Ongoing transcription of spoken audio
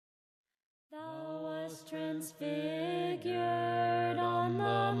Transfigured on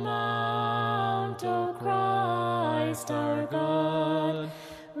the mount, O Christ our God.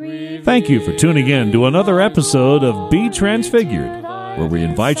 Thank you for tuning in to another episode of Be Transfigured, where we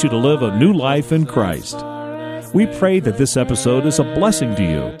invite you to live a new life in Christ. We pray that this episode is a blessing to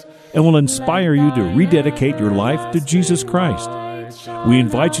you and will inspire you to rededicate your life to Jesus Christ. We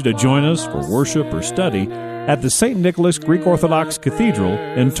invite you to join us for worship or study at the St. Nicholas Greek Orthodox Cathedral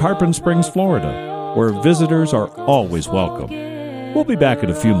in Tarpon Springs, Florida, where visitors are always welcome. We'll be back in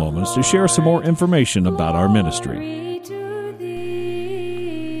a few moments to share some more information about our ministry.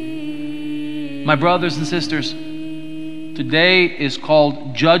 My brothers and sisters, today is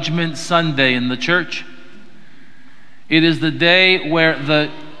called Judgment Sunday in the church. It is the day where the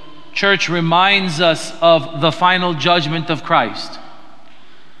church reminds us of the final judgment of Christ.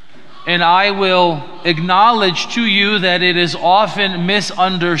 And I will acknowledge to you that it is often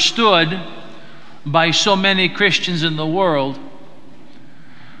misunderstood by so many Christians in the world.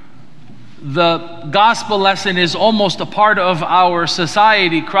 The gospel lesson is almost a part of our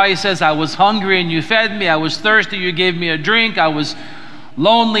society. Christ says, I was hungry and you fed me, I was thirsty, you gave me a drink, I was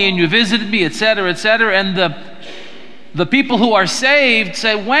lonely and you visited me, etc., etc. And the people who are saved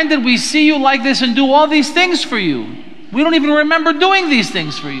say, when did we see you like this and do all these things for you? We don't even remember doing these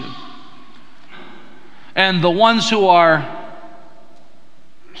things for you. And the ones who are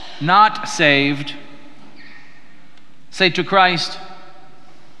not saved say to Christ,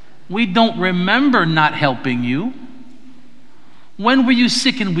 we don't remember not helping you. When were you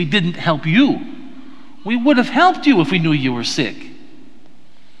sick and we didn't help you? We would have helped you if we knew you were sick.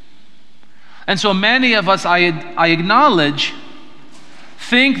 And so many of us, I acknowledge,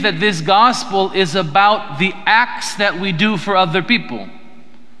 think that this gospel is about the acts that we do for other people.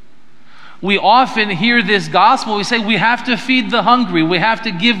 We often hear this gospel, we say we have to feed the hungry, we have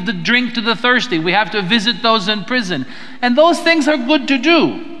to give the drink to the thirsty, we have to visit those in prison. And those things are good to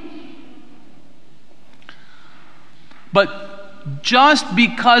do. But just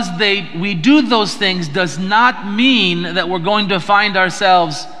because we do those things does not mean that we're going to find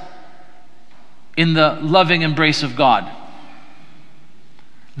ourselves in the loving embrace of God.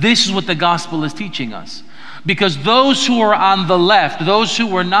 This is what the gospel is teaching us. Because those who are on the left, those who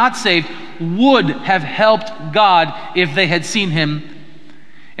were not saved, would have helped God if they had seen Him.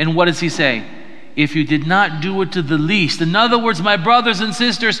 And what does He say? If you did not do it to the least. In other words, my brothers and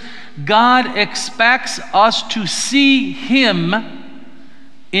sisters, God expects us to see Him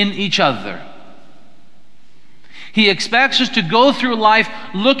in each other. He expects us to go through life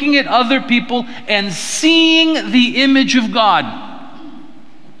looking at other people and seeing the image of God.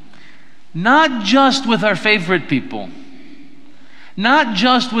 Not just with our favorite people, not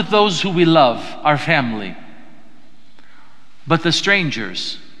just with those who we love, our family, but the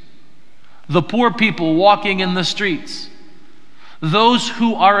strangers, the poor people walking in the streets, those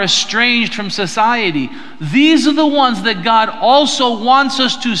who are estranged from society. These are the ones that God also wants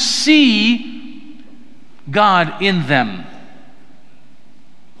us to see God in them.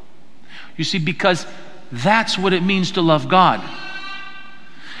 You see, because that's what it means to love God.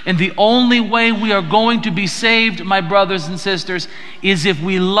 And the only way we are going to be saved, my brothers and sisters, is if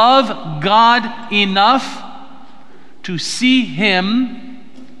we love God enough to see Him,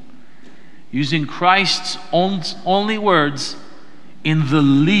 using Christ's only words, in the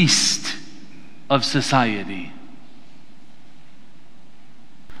least of society.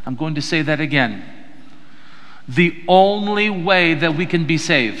 I'm going to say that again. The only way that we can be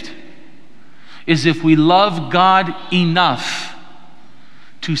saved is if we love God enough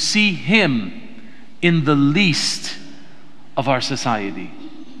to see Him in the least of our society.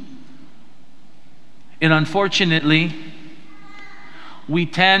 And unfortunately, we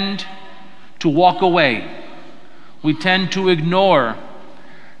tend to walk away. We tend to ignore.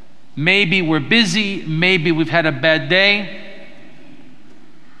 Maybe we're busy, maybe we've had a bad day.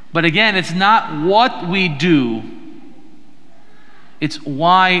 But again, it's not what we do, it's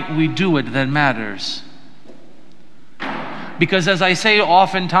why we do it that matters. Because as I say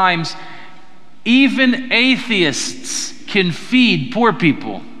oftentimes, even atheists can feed poor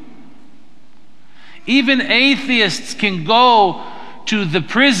people. Even atheists can go to the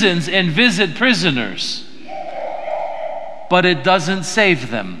prisons and visit prisoners. But it doesn't save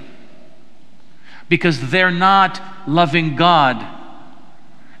them. Because they're not loving God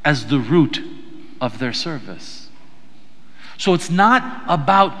as the root of their service. So it's not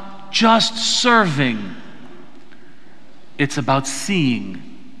about just serving. It's about seeing.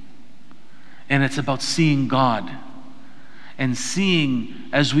 And it's about seeing God. And seeing,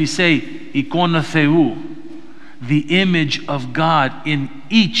 as we say, ikona theou, the image of God in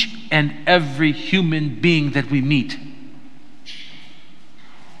each and every human being that we meet.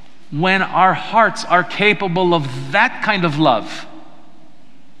 When our hearts are capable of that kind of love,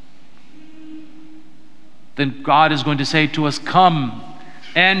 then God is going to say to us, come,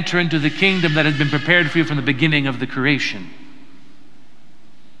 enter into the kingdom that has been prepared for you from the beginning of the creation.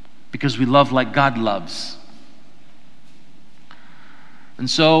 Because we love like God loves. And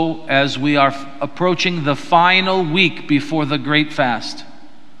so, as we are approaching the final week before the great fast,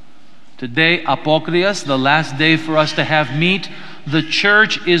 today, Apokrias, the last day for us to have meat, the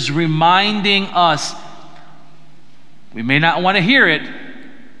church is reminding us, we may not want to hear it,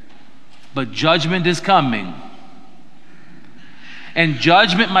 but judgment is coming. And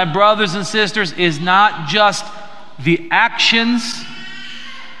judgment, my brothers and sisters, is not just the actions,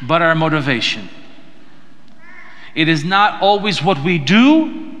 but our motivation. It is not always what we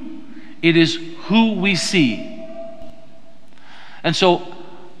do, it is who we see. And so,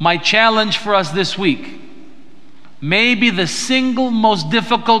 my challenge for us this week, maybe the single most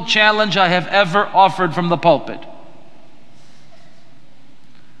difficult challenge I have ever offered from the pulpit.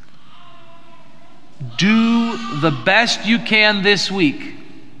 Do the best you can this week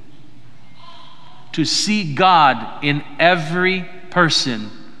to see God in every person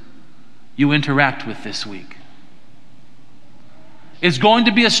you interact with this week. It's going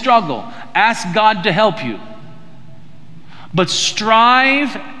to be a struggle. Ask God to help you. But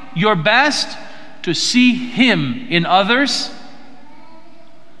strive your best to see Him in others,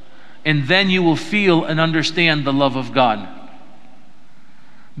 and then you will feel and understand the love of God.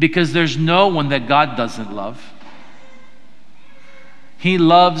 Because there's no one that God doesn't love. He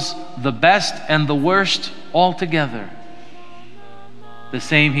loves the best and the worst all together. The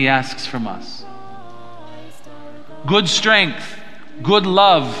same He asks from us. Good strength, good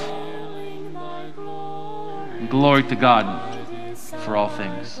love. Glory to God for all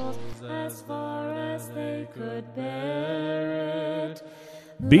things.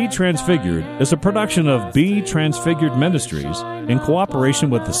 Be Transfigured is a production of Be Transfigured Ministries in cooperation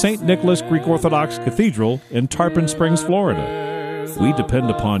with the St. Nicholas Greek Orthodox Cathedral in Tarpon Springs, Florida. We depend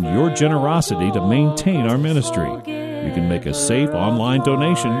upon your generosity to maintain our ministry. You can make a safe online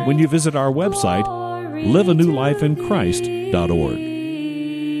donation when you visit our website, liveanewlifeinchrist.org.